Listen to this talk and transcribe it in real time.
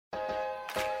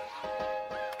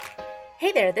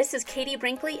Hey there, this is Katie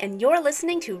Brinkley, and you're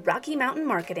listening to Rocky Mountain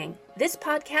Marketing. This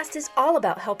podcast is all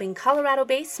about helping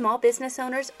Colorado-based small business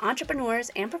owners, entrepreneurs,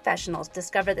 and professionals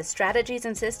discover the strategies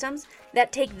and systems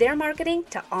that take their marketing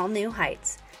to all new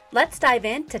heights. Let's dive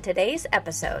into today's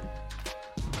episode.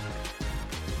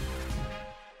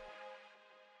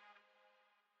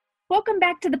 Welcome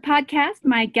back to the podcast.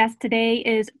 My guest today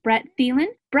is Brett Thielen.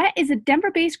 Brett is a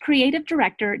Denver-based creative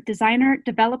director, designer,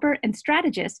 developer, and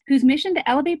strategist whose mission to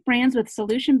elevate brands with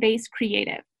solution-based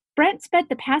creative. Brett spent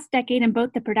the past decade in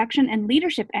both the production and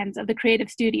leadership ends of the creative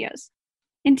studios.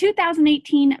 In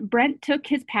 2018, Brent took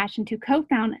his passion to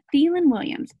co-found Thielen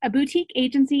Williams, a boutique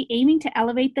agency aiming to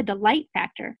elevate the delight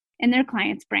factor in their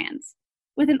clients' brands.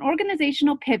 With an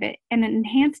organizational pivot and an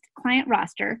enhanced client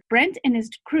roster, Brent and his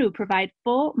crew provide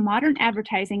full modern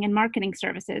advertising and marketing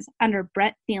services under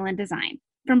Brett Thielen Design.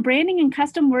 From branding and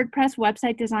custom WordPress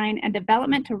website design and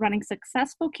development to running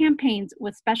successful campaigns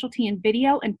with specialty in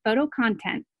video and photo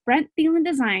content, Brett Thielen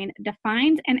Design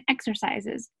defines and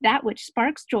exercises that which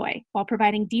sparks joy while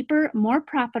providing deeper, more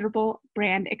profitable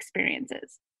brand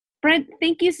experiences. Brent,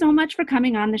 thank you so much for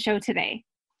coming on the show today.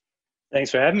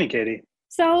 Thanks for having me, Katie.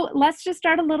 So let's just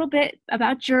start a little bit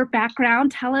about your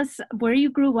background. Tell us where you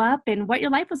grew up and what your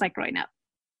life was like growing up.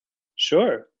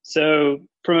 Sure. So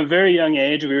from a very young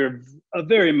age, we were a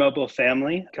very mobile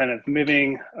family, kind of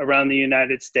moving around the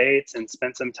United States, and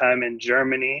spent some time in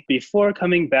Germany before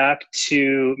coming back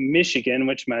to Michigan,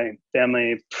 which my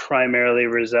family primarily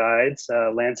resides,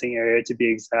 Lansing area to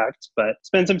be exact, but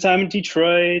spent some time in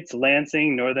Detroit,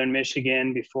 Lansing, northern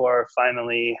Michigan before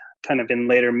finally kind of in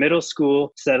later middle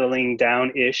school, settling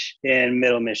down-ish in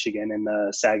middle Michigan in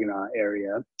the Saginaw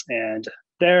area. And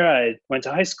there I went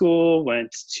to high school,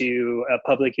 went to a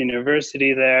public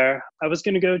university there. I was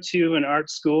going to go to an art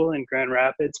school in Grand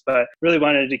Rapids, but really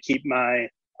wanted to keep my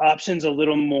options a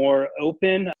little more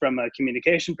open from a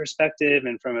communication perspective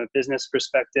and from a business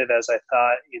perspective, as I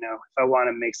thought, if I want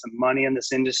to make some money in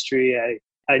this industry,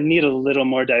 I need a little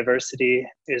more diversity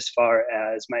as far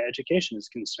as my education is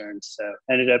concerned. So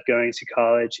I ended up going to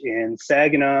college in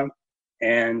Saginaw,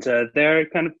 and there I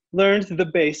kind of learned the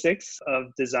basics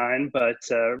of design, but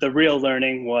the real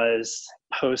learning was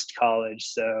post-college.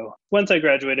 So once I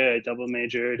graduated, I double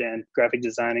majored in graphic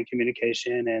design and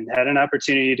communication and had an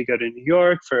opportunity to go to New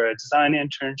York for a design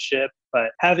internship.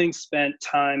 But having spent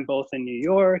time both in New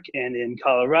York and in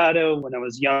Colorado when I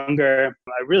was younger,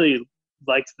 I really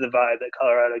liked the vibe that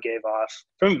Colorado gave off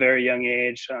from a very young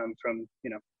age, from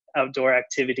outdoor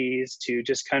activities to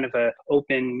just kind of a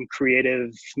open,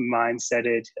 creative,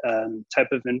 mindseted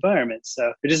type of environment.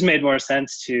 So it just made more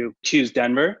sense to choose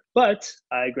Denver. But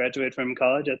I graduated from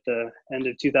college at the end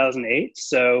of 2008.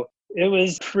 So it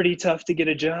was pretty tough to get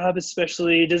a job,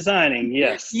 especially designing.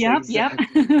 Yes. Yep.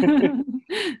 Exactly.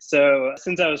 So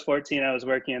since I was 14, I was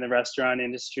working in the restaurant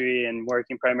industry and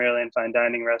working primarily in fine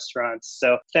dining restaurants.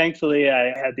 So thankfully,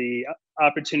 I had the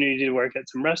opportunity to work at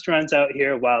some restaurants out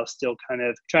here while still kind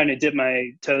of trying to dip my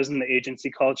toes in the agency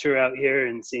culture out here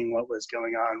and seeing what was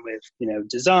going on with,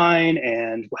 design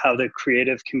and how the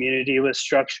creative community was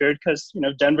structured. Because,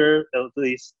 Denver, at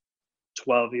least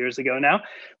 12 years ago now,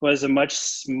 was a much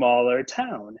smaller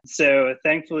town. So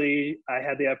thankfully, I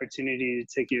had the opportunity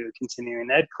to take a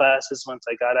continuing ed classes once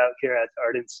I got out here at the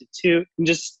Art Institute, and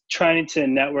just trying to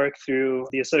network through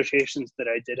the associations that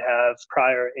I did have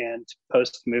prior and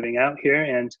post moving out here,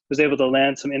 and was able to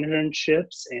land some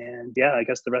internships. And yeah, I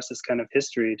guess the rest is kind of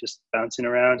history, just bouncing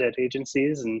around at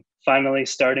agencies and finally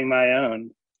starting my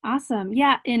own. Awesome.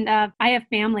 Yeah. And I have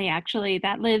family actually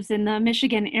that lives in the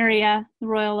Michigan area, the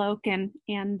Royal Oak and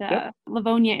Yep.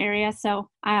 Livonia area. So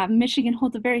Michigan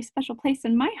holds a very special place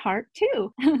in my heart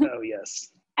too. Oh, yes.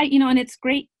 And it's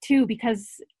great too,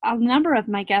 because a number of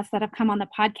my guests that have come on the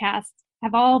podcast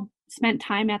have all spent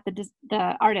time at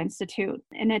the Art Institute.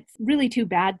 And it's really too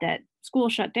bad that school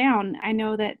shut down. I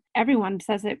know that everyone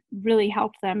says it really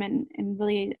helped them and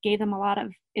really gave them a lot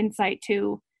of insight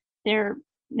to their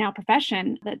now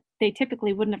profession that they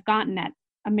typically wouldn't have gotten at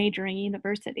a majoring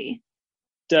university.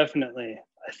 Definitely.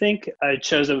 I think I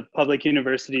chose a public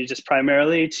university just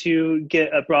primarily to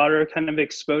get a broader kind of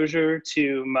exposure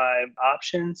to my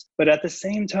options. But at the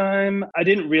same time, I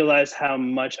didn't realize how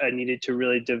much I needed to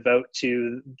really devote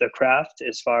to the craft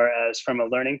as far as from a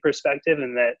learning perspective,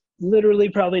 and that literally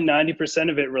probably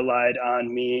 90% of it relied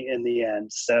on me in the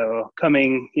end. So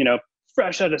coming,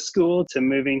 fresh out of school to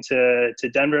moving to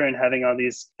Denver and having all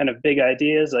these kind of big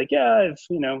ideas, like, I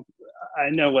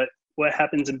know what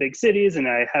happens in big cities, and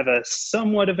I have a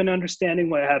somewhat of an understanding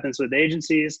what happens with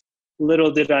agencies. Little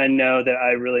did I know that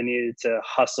I really needed to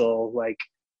hustle like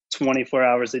 24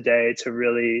 hours a day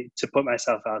to put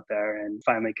myself out there and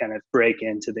finally kind of break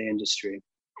into the industry.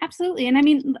 Absolutely. And I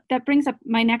mean, that brings up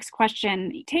my next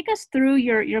question. Take us through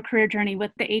your career journey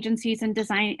with the agencies and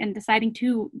design and deciding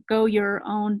to go your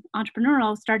own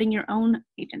entrepreneurial, starting your own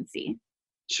agency.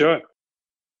 Sure.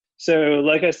 So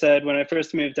like I said, when I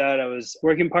first moved out, I was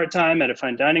working part-time at a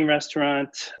fine dining restaurant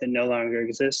that no longer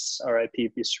exists,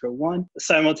 RIP Bistro One,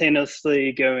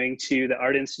 simultaneously going to the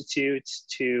Art Institute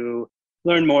to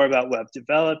learn more about web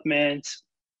development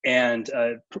and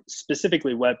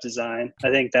specifically web design.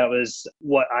 I think that was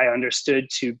what I understood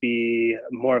to be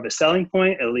more of a selling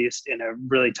point, at least in a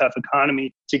really tough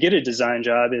economy. To get a design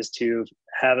job is to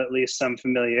have at least some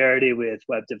familiarity with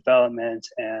web development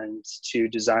and to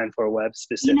design for web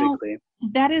specifically.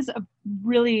 That is a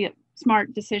really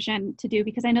smart decision to do,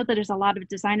 because I know that there's a lot of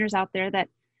designers out there that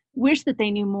wish that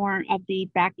they knew more of the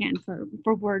back end for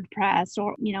WordPress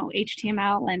or,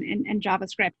 HTML and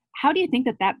JavaScript. How do you think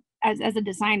that as a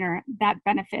designer, that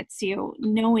benefits you,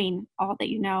 knowing all that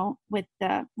you know with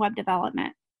the web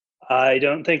development? I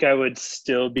don't think I would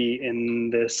still be in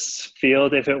this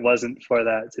field if it wasn't for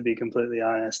that, to be completely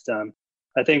honest.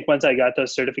 I think once I got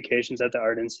those certifications at the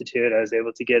Art Institute, I was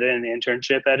able to get an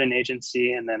internship at an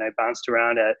agency, and then I bounced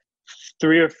around at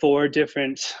 3 or 4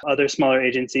 different other smaller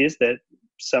agencies, that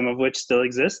some of which still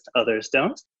exist, others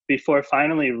don't, before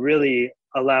finally really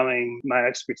allowing my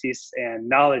expertise and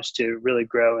knowledge to really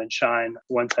grow and shine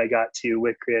once I got to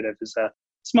Wick Creative. As a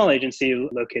small agency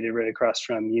located right across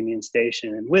from Union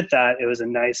Station. And with that, it was a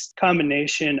nice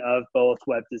combination of both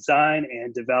web design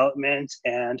and development.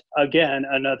 And again,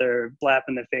 another slap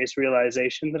in the face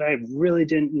realization that I really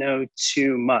didn't know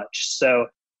too much. So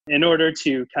in order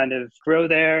to kind of grow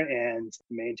there and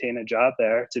maintain a job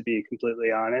there, to be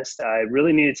completely honest, I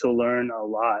really needed to learn a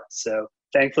lot. So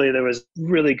thankfully, there was a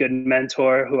really good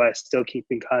mentor who I still keep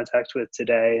in contact with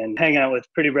today and hang out with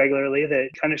pretty regularly, that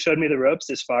kind of showed me the ropes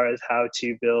as far as how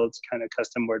to build kind of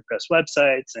custom WordPress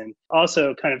websites and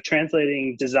also kind of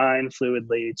translating design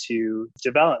fluidly to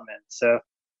development. So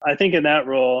I think in that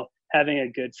role, having a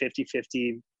good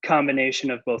 50-50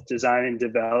 combination of both design and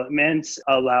development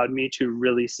allowed me to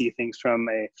really see things from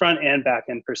a front and back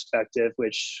end perspective,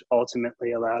 which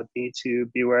ultimately allowed me to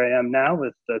be where I am now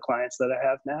with the clients that I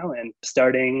have now, and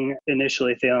starting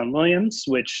initially Thalen Williams,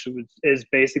 which is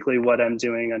basically what I'm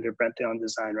doing under Brent Thalen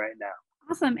Design right now.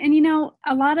 Awesome. And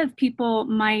a lot of people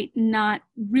might not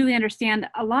really understand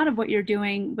a lot of what you're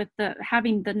doing with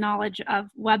having the knowledge of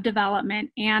web development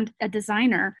and a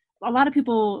designer. A lot of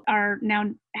people are now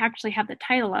actually have the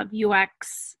title of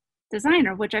UX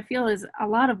designer, which I feel is a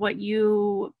lot of what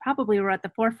you probably were at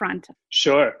the forefront.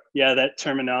 Sure. Yeah, that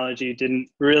terminology didn't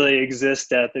really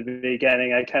exist at the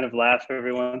beginning. I kind of laugh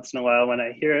every once in a while when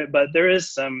I hear it, but there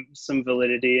is some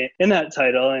validity in that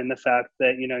title, and the fact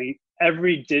that,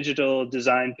 every digital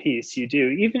design piece you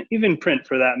do, even print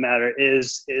for that matter,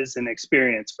 is an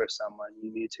experience for someone.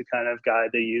 You need to kind of guide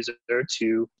the user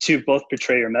to both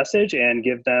portray your message and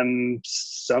give them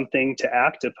something to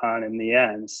act upon in the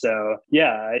end. So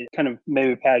yeah, I kind of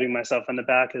maybe patting myself on the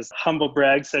back as humble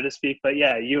brag, so to speak. But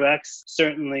yeah, UX,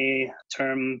 certainly a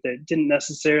term that didn't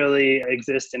necessarily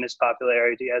exist in its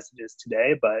popularity as it is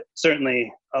today, but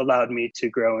certainly allowed me to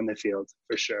grow in the field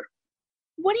for sure.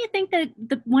 What do you think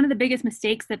that one of the biggest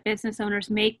mistakes that business owners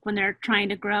make when they're trying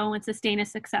to grow and sustain a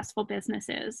successful business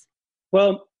is?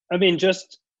 Well, I mean,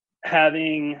 just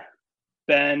having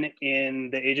been in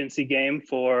the agency game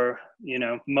for,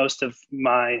 most of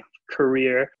my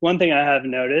career, one thing I have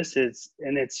noticed is,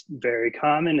 and it's very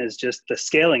common, is just the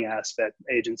scaling aspect.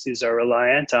 Agencies are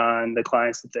reliant on the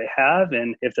clients that they have,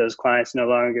 and if those clients no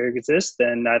longer exist,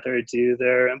 then neither do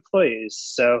their employees.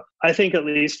 So I think, at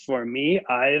least for me,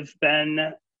 I've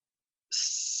been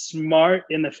smart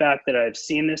in the fact that I've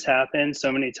seen this happen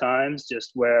so many times,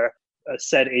 just where a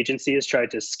said agency has tried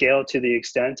to scale to the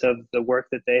extent of the work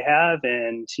that they have.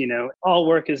 And, all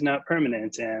work is not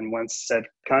permanent. And once said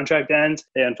contract ends,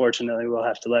 they unfortunately will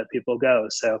have to let people go.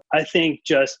 So I think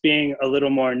just being a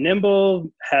little more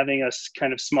nimble, having a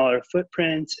kind of smaller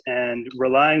footprint, and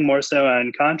relying more so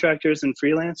on contractors and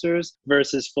freelancers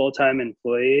versus full-time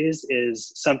employees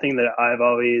is something that I've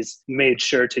always made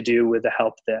sure to do with the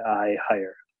help that I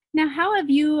hire. Now, how have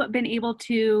you been able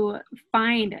to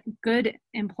find good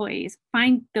employees,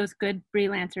 find those good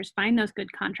freelancers, find those good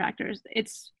contractors?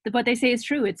 It's what they say is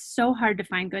true. It's so hard to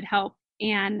find good help.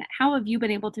 And how have you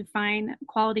been able to find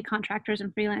quality contractors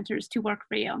and freelancers to work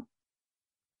for you?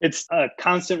 It's a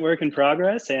constant work in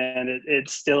progress, and it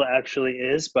still actually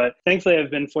is. But thankfully, I've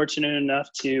been fortunate enough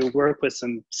to work with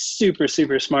some super,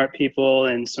 super smart people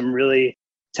and some really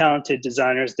talented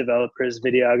designers, developers,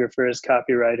 videographers,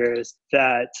 copywriters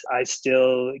that I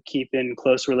still keep in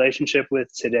close relationship with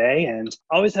today, and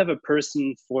always have a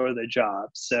person for the job.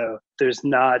 So there's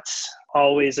not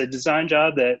always a design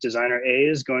job that designer A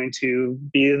is going to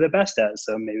be the best at.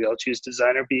 So maybe I'll choose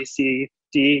designer B, C,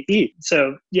 D, E.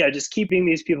 So yeah, just keeping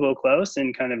these people close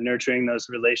and kind of nurturing those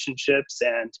relationships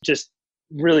and just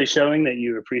really showing that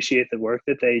you appreciate the work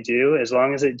that they do, as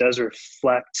long as it does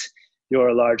reflect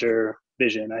your larger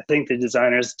vision. I think the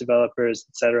designers, developers,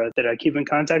 et cetera, that I keep in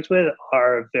contact with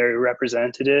are very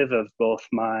representative of both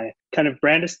my kind of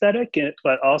brand aesthetic,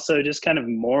 but also just kind of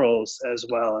morals as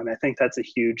well. And I think that's a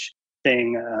huge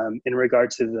thing in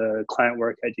regard to the client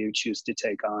work I do choose to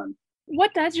take on.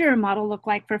 What does your model look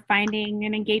like for finding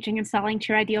and engaging and selling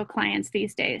to your ideal clients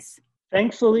these days?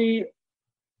 Thankfully,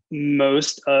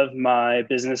 most of my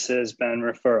business has been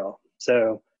referral.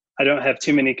 So I don't have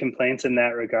too many complaints in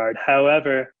that regard.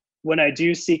 However, when I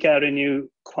do seek out a new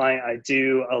client, I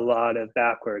do a lot of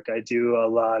back work. I do a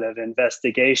lot of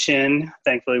investigation.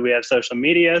 Thankfully, we have social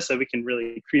media, so we can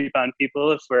really creep on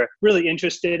people if we're really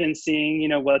interested in seeing,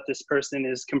 what this person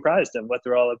is comprised of, what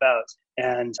they're all about.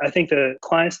 And I think the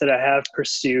clients that I have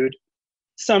pursued,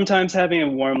 sometimes having a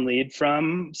warm lead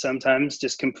from, sometimes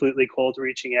just completely cold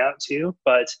reaching out to,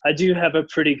 but I do have a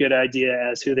pretty good idea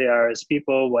as who they are as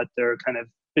people, what their kind of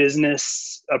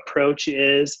business approach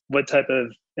is, what type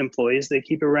of employees they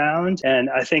keep around. And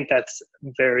I think that's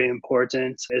very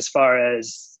important as far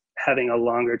as having a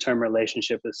longer term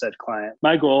relationship with said client.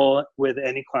 My goal with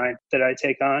any client that I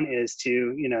take on is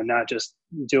to, not just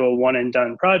do a one and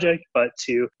done project, but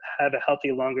to have a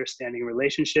healthy, longer standing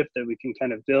relationship that we can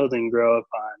kind of build and grow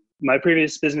upon. My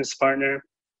previous business partner,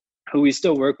 who we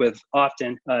still work with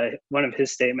often, one of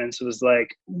his statements was like,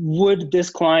 would this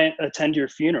client attend your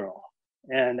funeral?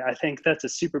 And I think that's a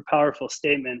super powerful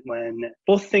statement when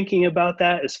both thinking about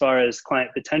that as far as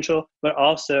client potential, but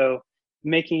also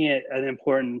making it an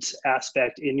important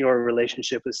aspect in your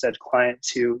relationship with said client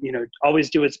to, always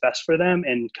do what's best for them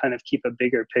and kind of keep a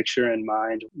bigger picture in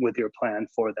mind with your plan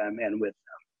for them and with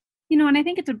them. And I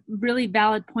think it's a really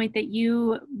valid point that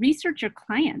you research your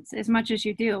clients as much as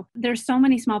you do. There's so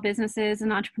many small businesses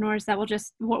and entrepreneurs that will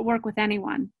just work with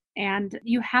anyone. And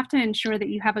you have to ensure that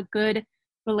you have a good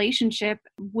relationship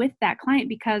with that client,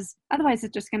 because otherwise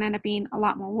it's just going to end up being a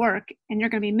lot more work and you're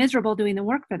going to be miserable doing the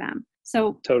work for them.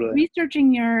 So totally.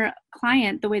 Researching your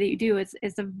client the way that you do is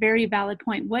a very valid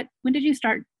point. When did you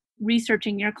start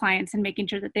researching your clients and making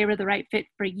sure that they were the right fit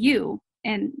for you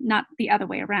and not the other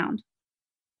way around?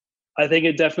 I think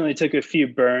it definitely took a few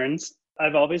burns.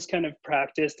 I've always kind of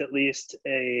practiced at least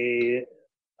a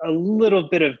little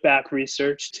bit of back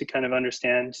research to kind of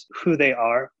understand who they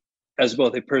are as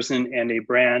both a person and a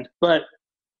brand. But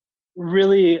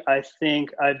really, I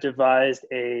think I've devised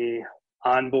a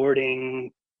onboarding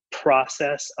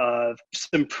process of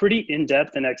some pretty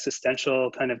in-depth and existential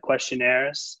kind of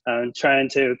questionnaires, trying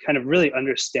to kind of really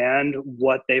understand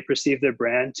what they perceive their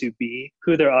brand to be,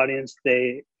 who their audience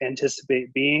they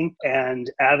anticipate being,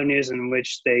 and avenues in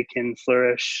which they can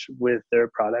flourish with their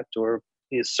product or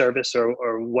service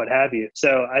or what have you.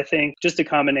 So I think just a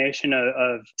combination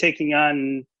of taking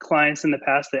on clients in the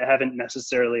past that haven't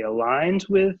necessarily aligned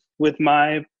with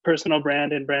my personal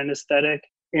brand and brand aesthetic,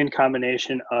 in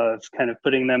combination of kind of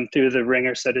putting them through the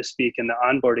ringer, so to speak, in the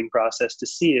onboarding process to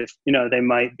see if, they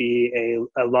might be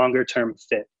a longer term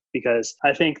fit. Because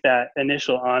I think that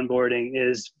initial onboarding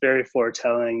is very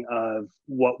foretelling of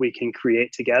what we can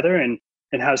create together and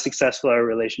how successful our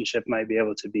relationship might be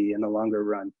able to be in the longer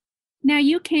run. Now,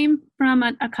 you came from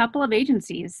a couple of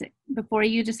agencies before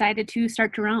you decided to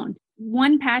start your own.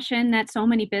 One passion that so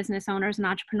many business owners and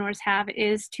entrepreneurs have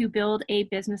is to build a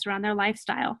business around their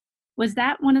lifestyle. Was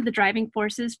that one of the driving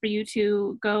forces for you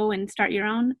to go and start your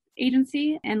own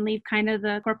agency and leave kind of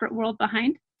the corporate world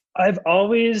behind? I've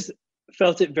always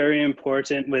felt it very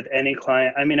important with any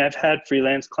client. I mean, I've had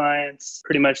freelance clients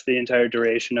pretty much the entire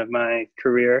duration of my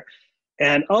career.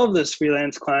 And all of those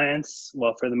freelance clients,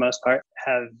 well, for the most part,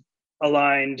 have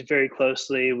aligned very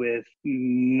closely with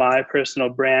my personal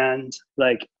brand.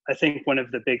 Like, I think one of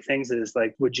the big things is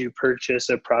like, would you purchase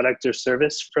a product or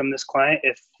service from this client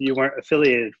if you weren't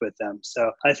affiliated with them?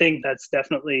 So I think that's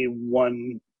definitely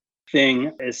one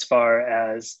thing as far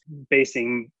as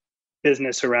basing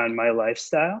business around my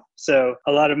lifestyle. So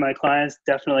a lot of my clients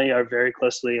definitely are very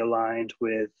closely aligned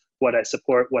with what I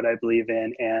support, what I believe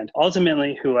in, and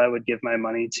ultimately who I would give my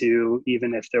money to,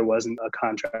 even if there wasn't a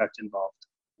contract involved.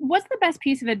 What's the best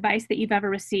piece of advice that you've ever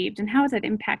received, and how has it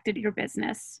impacted your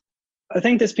business? I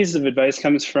think this piece of advice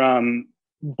comes from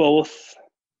both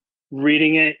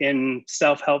reading it in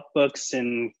self-help books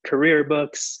and career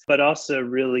books, but also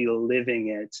really living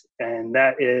it. And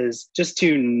that is just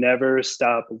to never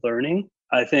stop learning.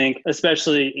 I think,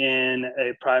 especially in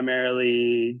a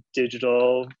primarily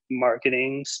digital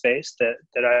marketing space that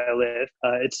I live,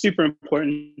 it's super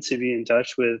important to be in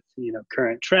touch with,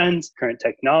 current trends, current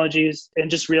technologies,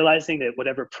 and just realizing that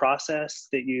whatever process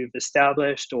that you've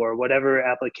established or whatever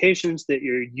applications that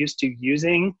you're used to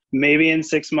using, maybe in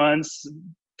 6 months,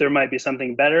 there might be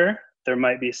something better. There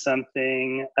might be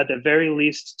something, at the very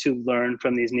least, to learn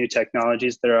from these new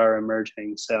technologies that are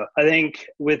emerging. So I think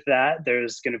with that,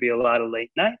 there's going to be a lot of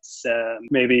late nights,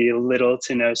 maybe little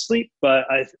to no sleep. But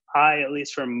I, at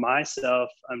least for myself,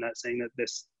 I'm not saying that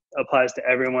this applies to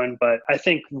everyone, but I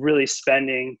think really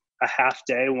spending a half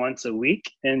day once a week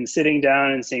and sitting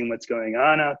down and seeing what's going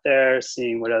on out there,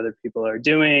 seeing what other people are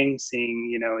doing,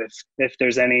 seeing, if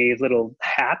there's any little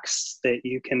hacks that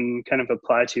you can kind of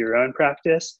apply to your own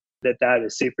practice, that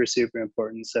is super, super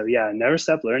important. So yeah, never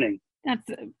stop learning. That's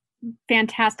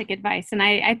fantastic advice. And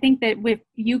I think that if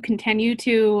you continue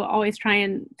to always try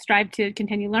and strive to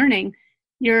continue learning,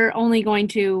 you're only going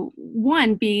to,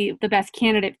 one, be the best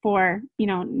candidate for,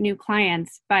 new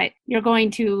clients, but you're going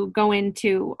to go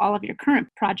into all of your current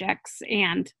projects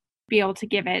and be able to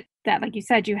give it that, like you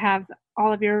said, you have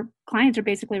all of your clients are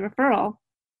basically referral,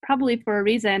 probably for a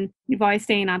reason. You've always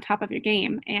staying on top of your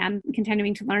game and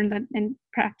continuing to learn and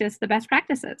practice the best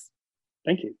practices.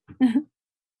 Thank you.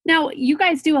 Now, you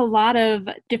guys do a lot of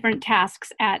different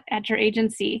tasks at your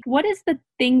agency. What is the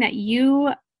thing that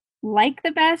you like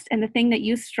the best and the thing that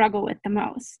you struggle with the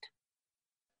most?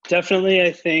 Definitely,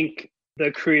 I think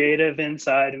the creative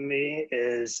inside of me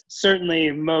is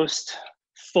certainly most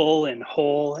full and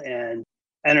whole and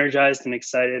energized and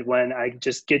excited when I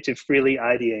just get to freely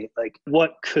ideate, like,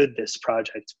 what could this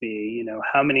project be?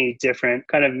 How many different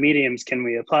kind of mediums can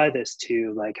we apply this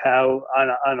to? Like, how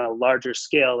on a larger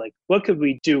scale, like, what could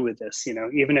we do with this?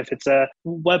 Even if it's a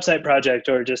website project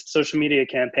or just social media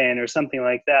campaign or something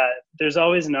like that, there's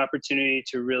always an opportunity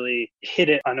to really hit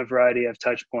it on a variety of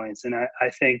touch points. And I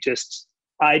think just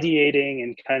ideating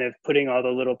and kind of putting all the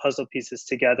little puzzle pieces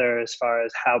together as far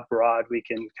as how broad we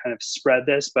can kind of spread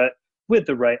this, but with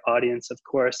the right audience, of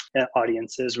course,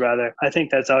 audiences rather. I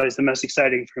think that's always the most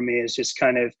exciting for me, is just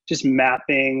kind of just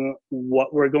mapping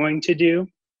what we're going to do.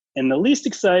 And the least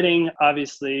exciting,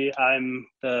 obviously, I'm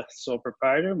the sole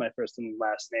proprietor. My first and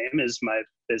last name is my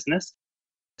business.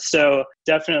 So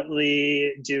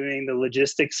definitely doing the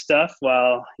logistics stuff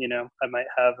while, I might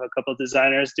have a couple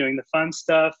designers doing the fun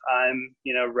stuff. I'm,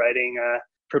 writing a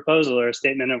proposal or a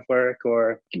statement of work,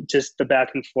 or just the back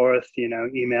and forth,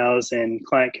 emails and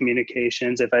client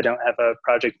communications if I don't have a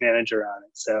project manager on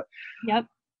it. So yep.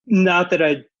 Not that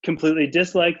I completely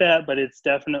dislike that, but it's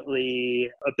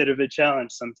definitely a bit of a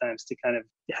challenge sometimes to kind of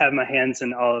have my hands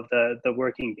in all of the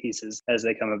working pieces as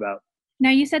they come about. Now,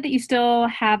 you said that you still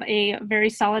have a very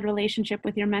solid relationship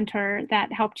with your mentor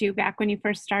that helped you back when you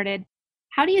first started.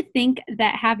 How do you think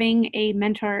that having a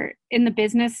mentor in the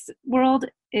business world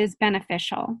is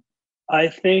beneficial? I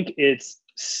think it's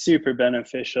super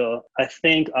beneficial. I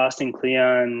think Austin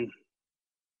Kleon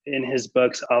in his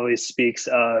books always speaks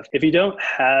of, if you don't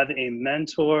have a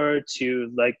mentor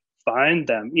to find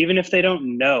them, even if they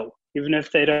don't know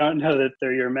that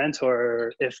they're your mentor,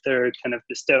 or if they're kind of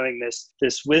bestowing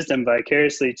this wisdom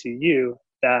vicariously to you,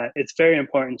 that it's very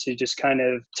important to just kind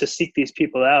of to seek these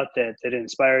people out that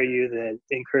inspire you, that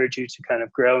encourage you to kind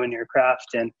of grow in your craft.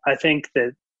 And I think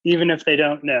that even if they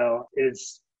don't know,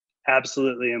 it's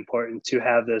absolutely important to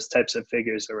have those types of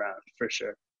figures around, for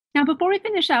sure. Now, before we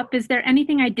finish up, is there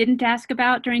anything I didn't ask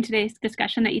about during today's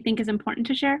discussion that you think is important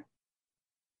to share?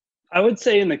 I would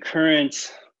say in the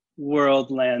current world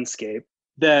landscape,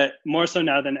 that more so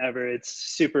now than ever,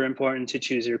 it's super important to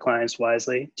choose your clients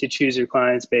wisely, to choose your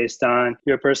clients based on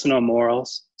your personal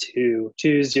morals, to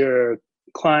choose your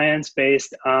clients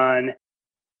based on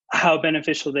how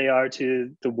beneficial they are to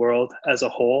the world as a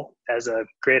whole, as a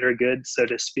greater good, so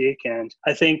to speak. And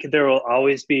I think there will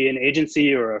always be an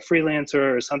agency or a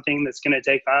freelancer or something that's going to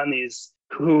take on these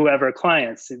whoever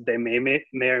clients. They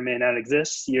may or may not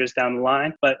exist years down the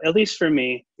line, but at least for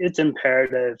me, it's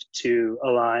imperative to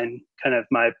align kind of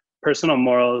my personal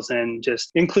morals and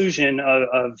just inclusion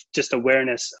of just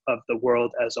awareness of the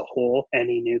world as a whole,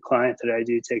 any new client that I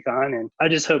do take on. And I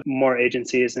just hope more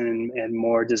agencies and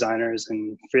more designers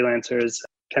and freelancers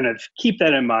kind of keep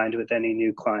that in mind with any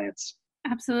new clients.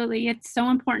 Absolutely. It's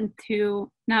so important to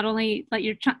not only let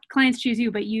your clients choose you,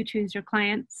 but you choose your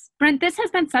clients. Brent, this has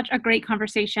been such a great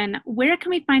conversation. Where can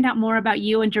we find out more about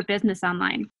you and your business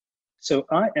online? So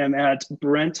I am at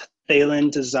Brent Thelen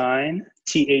Design,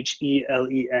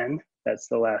 Thelen. That's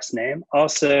the last name.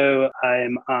 Also,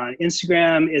 I'm on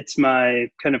Instagram. It's my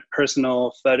kind of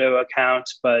personal photo account,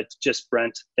 but just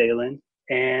Brent Thelen.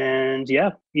 And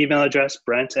yeah, email address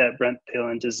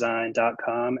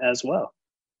brent@brentthalendesign.com as well.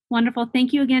 Wonderful.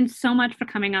 Thank you again so much for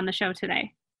coming on the show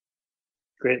today.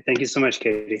 Great. Thank you so much,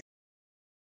 Katie.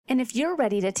 And if you're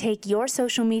ready to take your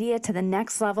social media to the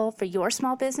next level for your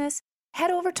small business,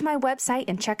 head over to my website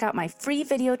and check out my free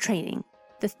video training,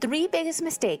 The 3 Biggest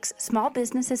Mistakes Small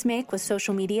Businesses Make with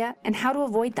Social Media and How to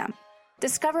Avoid Them.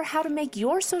 Discover how to make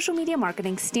your social media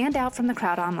marketing stand out from the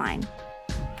crowd online.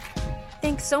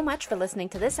 Thanks so much for listening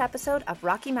to this episode of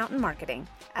Rocky Mountain Marketing.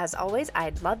 As always,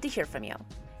 I'd love to hear from you.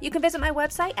 You can visit my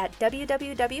website at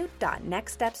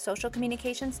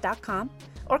www.nextstepsocialcommunications.com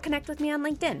or connect with me on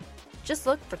LinkedIn. Just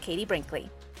look for Katie Brinkley.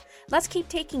 Let's keep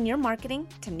taking your marketing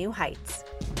to new heights.